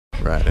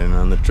Riding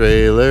on the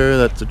trailer,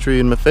 that's a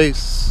tree in my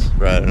face.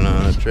 Riding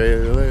on a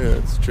trailer,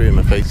 that's a tree in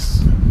my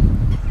face.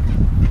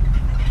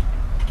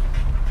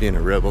 Being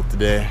a rebel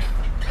today.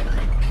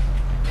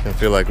 I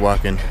feel like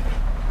walking.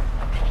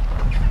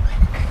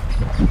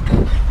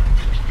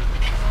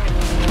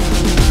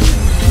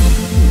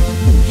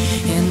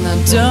 And I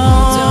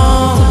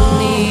don't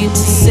need to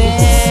say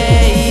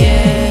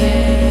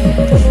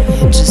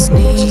it. You just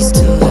need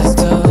to let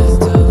go.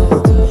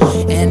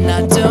 And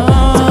I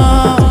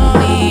don't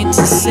need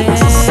to say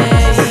it.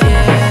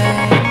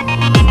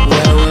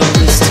 Where will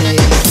this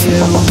take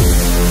you?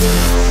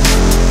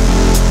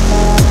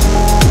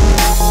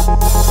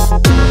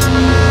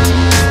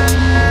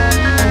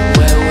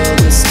 Where will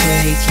this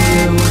take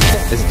you?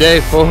 It's day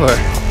 4.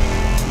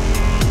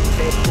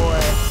 Day 4.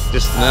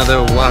 Just another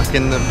walk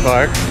in the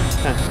park.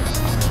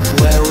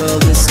 Where will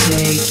this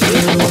take you?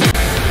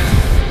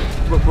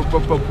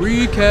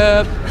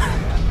 Recap.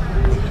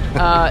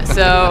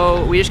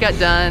 So we just got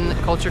done.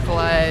 Culture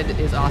Collide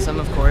is awesome,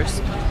 of course.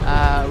 We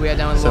got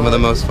done with Some of the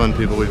most fun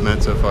people we've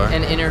met so far.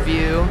 an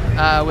interview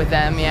with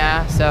them,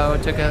 yeah. So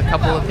took a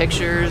couple of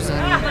pictures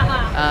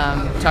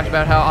and talked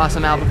about how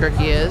awesome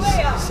Albuquerque is.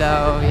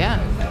 So yeah,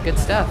 good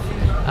stuff.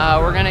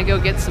 We're gonna go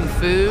get some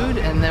food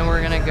and then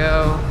we're gonna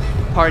go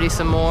party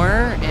some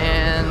more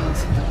and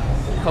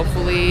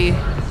hopefully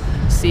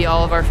see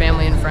all of our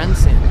family and friends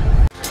soon.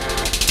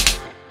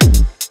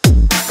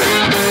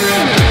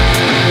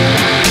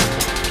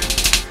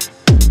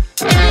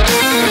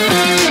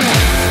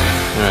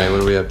 Alright,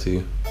 what are we up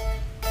to?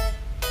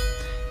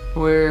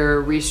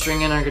 We're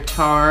restringing our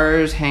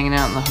guitars, hanging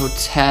out in the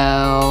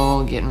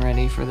hotel, getting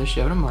ready for the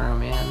show tomorrow,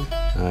 man.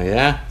 Oh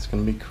yeah? It's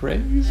gonna be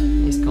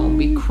crazy. It's gonna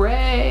be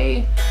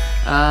cray.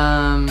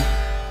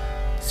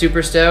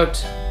 Super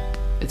stoked.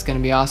 It's gonna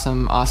be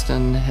awesome.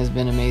 Austin has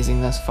been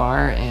amazing thus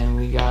far, and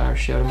we got our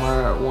show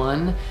tomorrow at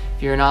 1.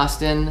 If you're in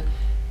Austin,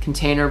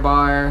 Container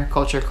Bar,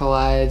 Culture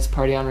Collides,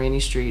 Party on Rainy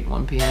Street,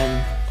 1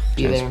 p.m.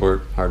 Be there.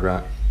 Transport, Hard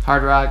Rock.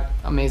 Hard Rock,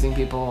 amazing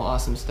people,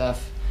 awesome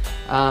stuff.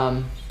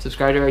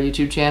 Subscribe to our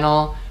YouTube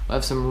channel. We'll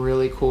have some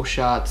really cool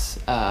shots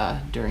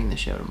during the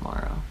show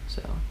tomorrow,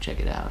 so check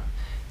it out.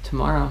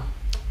 Tomorrow.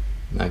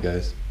 Night,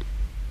 guys.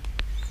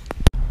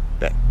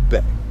 Back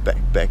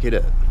it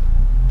up.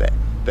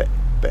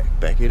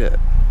 Back it up.